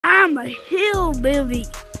I'm a hillbilly.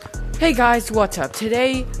 Hey guys, what's up?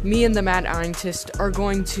 Today, me and the mad scientist are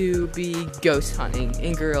going to be ghost hunting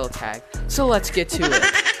in Gorilla Tag. So let's get to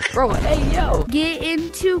it. Bro, hey yo! Get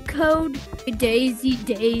into code Daisy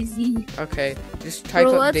Daisy. Okay, just type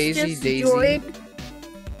up Daisy Daisy. Join.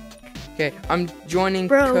 Okay, I'm joining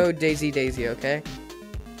code Daisy Daisy, okay?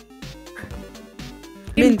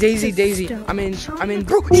 I'm in Daisy Daisy. I'm in.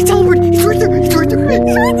 Bro, he teleported! He's right there! He's right there!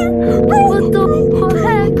 He's right there! Bro! What the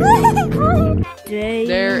heck?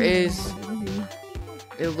 There is.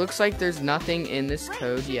 It looks like there's nothing in this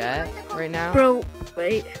code yet, right now. Bro,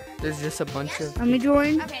 wait. There's just a bunch of. Let me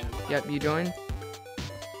join. Okay. Yep, you join.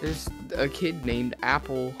 There's a kid named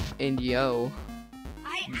Apple and Yo.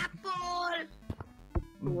 Apple.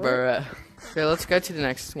 Bruh. Okay, let's go to the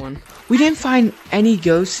next one. We didn't find any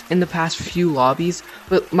ghosts in the past few lobbies,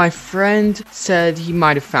 but my friend said he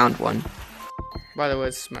might have found one. By the way,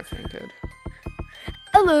 this is my friend code.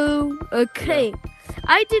 Hello. Okay. Yeah.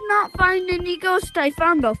 I did not find any ghost. I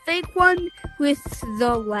found a fake one with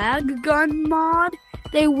the lag gun mod.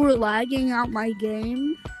 They were lagging out my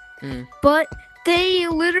game. But they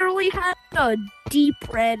literally had a deep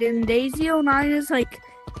red, and Daisy 09 is like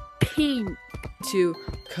pink. To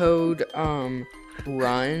code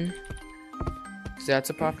run, because that's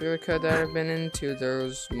a popular code that I've been into.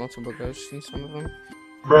 There's multiple ghosts in some of them.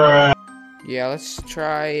 Bruh. Yeah, let's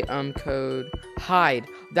try code hide.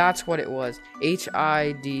 That's what it was.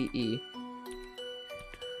 HIDE.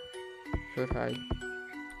 Code hide.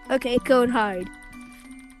 Okay, code hide.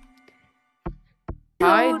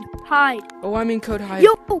 Hide? Code hide. Oh, I'm in code hide.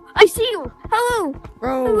 Yo, I see you. Hello.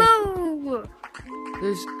 Bro. Hello.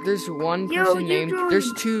 There's one Yo, person you named. joined.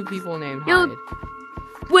 There's two people named Yo. Hide.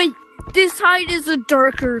 Wait, this hide is a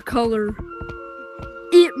darker color.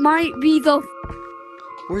 It might be the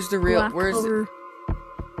Where's the real? black color.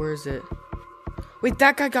 Where is it? Wait,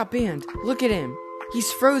 that guy got banned. Look at him.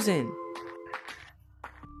 He's frozen.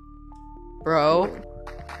 Bro,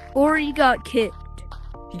 Or he got kicked.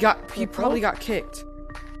 he probably got kicked.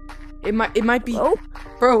 It might be. Oh?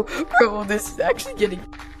 Bro, this is actually getting.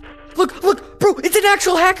 Look, bro, it's an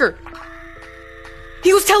actual hacker.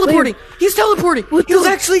 He was teleporting. He's teleporting. He was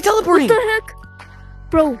actually teleporting. What the heck?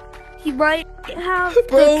 Bro, he might have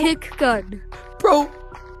Bro. the kick gun. Bro,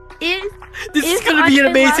 this is if gonna be an I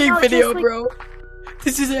amazing lag out video, just like- bro.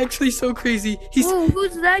 This is actually so crazy. Whoa,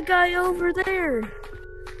 who's that guy over there?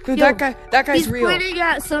 No, Yo, that guy's He's real. pointing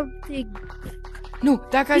at something. No,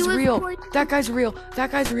 that guy's was real. pointing- That guy's real. Did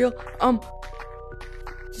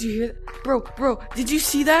you hear that? Bro, did you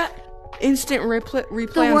see that? Instant replay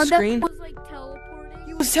The on one screen. that was like teleporting.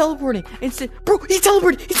 He was teleporting. Instant. Bro, he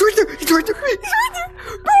teleported. He's right there. He's right there. He's right there.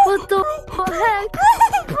 Bro. What the heck?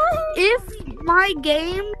 If my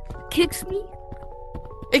game kicks me,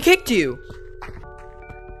 It kicked you.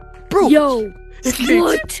 Bro. yo, It kicked.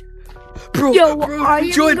 what? Bro, Yo, bro, I am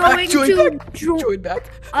join going back. Join to back. join. Join back.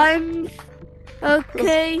 I'm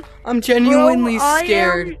okay. I'm genuinely Bro,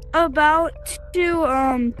 scared. I am about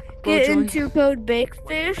to get join. into code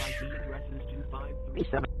Bakefish.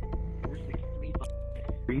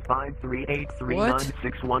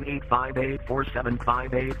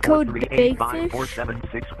 3538396185847584758438 Code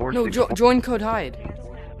 43854764646. No, join code hide.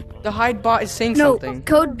 The hide bot is saying No, something.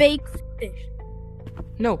 code Bakefish.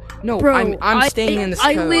 No, Bro, I'm staying in this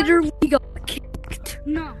I code. literally got kicked.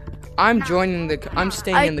 No. I'm staying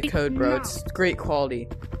in the code, bro. no. It's great quality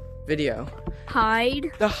video.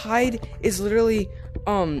 Hide. The hide is literally,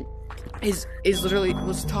 is literally,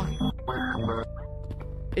 let's talk.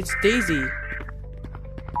 It's Daisy.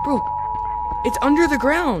 Bro, it's under the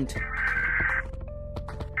ground.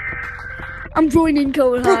 I'm joining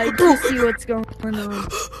code Bro, hide bro. to see what's going on.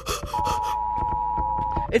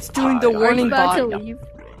 It's doing the Are you warning about to bot. leave?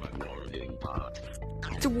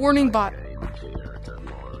 It's a warning bot.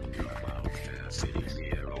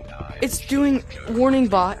 It's doing warning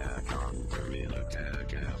bot.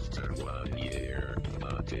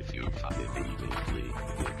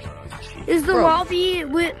 Is the Bro. lobby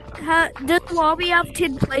with? Does the lobby have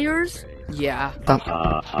 10 players? Yeah.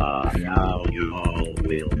 Now you all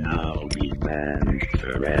will now be banned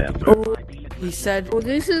forever. Oh, He said.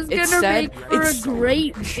 this is It gonna said- make for a it's-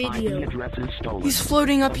 great video. He's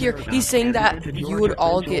floating up here. He's saying that you would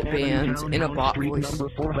all get banned in a bot voice. Number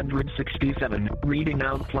 467. Reading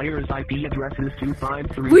out players' IP addresses Wait,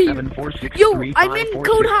 2537463. yo, I'm in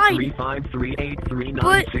code hide. 35383961858.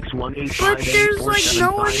 But there's, like,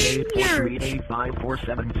 no one in here.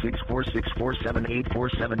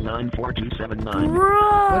 4785764764794794279.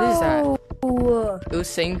 Bro. What is that? It was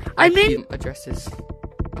saying I'm IP addresses.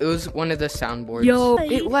 It was one of the soundboards. Yo.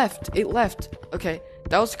 It left. Okay.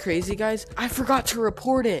 that was crazy, guys. I forgot to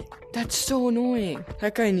report it. That's so annoying.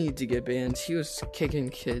 That guy needed to get banned. He was kicking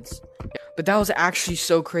kids. But that was actually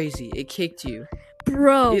so crazy. It kicked you.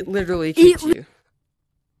 Bro. It literally kicked you.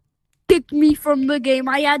 Kicked me from the game.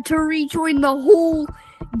 I had to rejoin the whole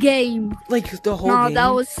game. Like, the whole game? That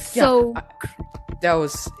was so... Yeah, that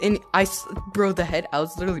was... Bro, the head, I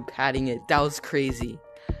was literally patting it. That was crazy.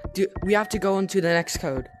 Dude, we have to go into the next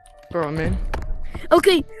code. Bro, I'm in.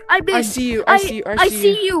 Okay, I'm in. I see you. I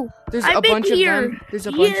see you. There's a bunch of here. them. There's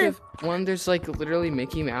a bunch of... One, there's like literally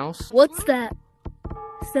Mickey Mouse. What's that?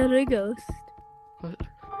 Is that a ghost? What?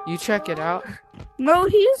 You check it out. No,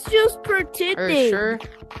 he's just pretending. Are you sure?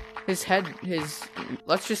 His head,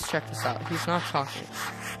 let's just check this out. He's not talking.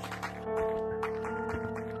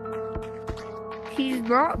 He's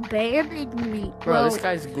not banning me, bro. This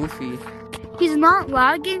guy's goofy. He's not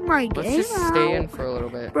lagging my game. Let's just stay in for a little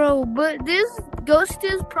bit. Bro, but this ghost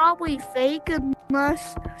is probably fake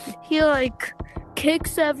unless he, like,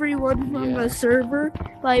 kicks everyone from the server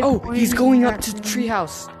by he's going up to the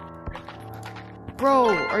treehouse. Bro,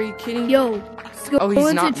 are you kidding? Yo,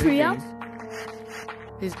 he's not treehouse.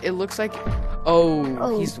 It looks like...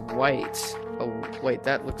 he's white. Oh, wait,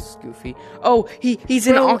 that looks goofy. Oh, he's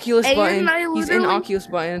in Oculus button. He's in Oculus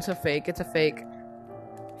button. It's a fake. It's a fake.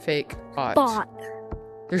 Fake bot.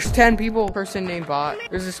 There's 10 people. Person named Bot.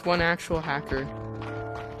 There's this one actual hacker.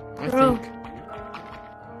 I think.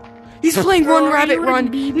 He's playing Run Rabbit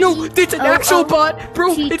Run. No, it's an actual bot.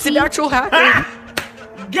 Bro, it's an actual hacker.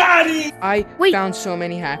 Got it! I found so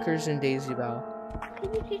many hackers in Daisy Bow.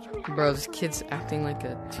 Bro, this kid's acting like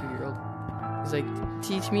a 2-year-old. He's like,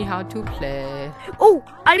 teach me how to play. Oh,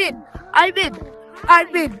 I'm in.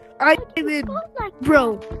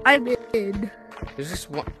 Bro, I'm in. There's this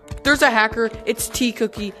one. There's a hacker. It's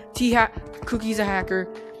T-Cookie. Cookie's a hacker.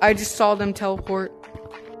 I just saw them teleport.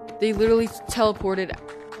 They literally teleported.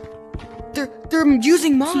 They're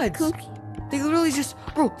using mods. They literally just...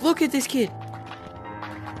 Bro, look at this kid.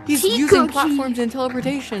 He's using platforms and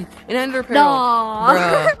teleportation and ender peril.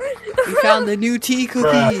 Bruh, we found the new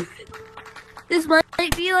T-Cookie. This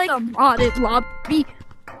might be like a modded lobby.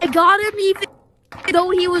 I got him even though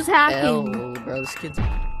he was hacking. Bro, this kid's...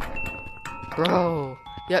 Bro.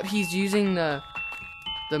 Yep, he's using the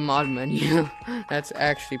mod menu. That's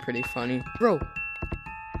actually pretty funny. Bro.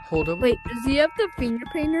 Hold up. Wait, does he have the finger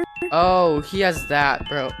painter? Oh, he has that,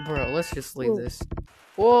 bro. Bro, let's just leave this.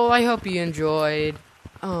 Well, I hope you enjoyed.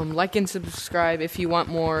 Like and subscribe if you want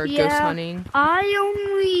more ghost hunting. I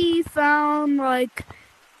only found like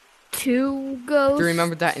 2 ghosts. Do you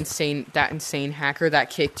remember that insane hacker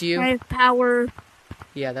that kicked you? I have power.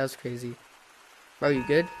 Yeah, that was crazy. Bro, you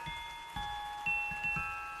good?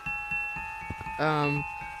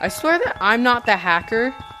 I swear that I'm not the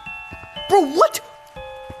hacker. Bro, what?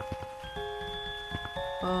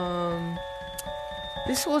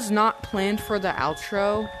 This was not planned for the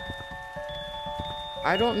outro.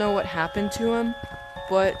 I don't know what happened to him,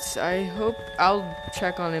 but I hope I'll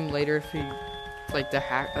check on him later if he, like, a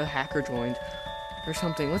hacker joined or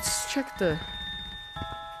something. Let's check the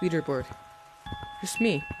leaderboard. Just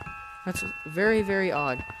me. That's very, very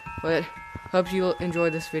odd. But hope you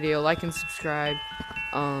enjoyed this video. Like and subscribe.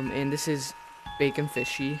 And this is Bacon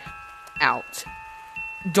Fishy out.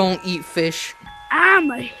 Don't eat fish.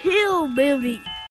 I'm a hillbilly.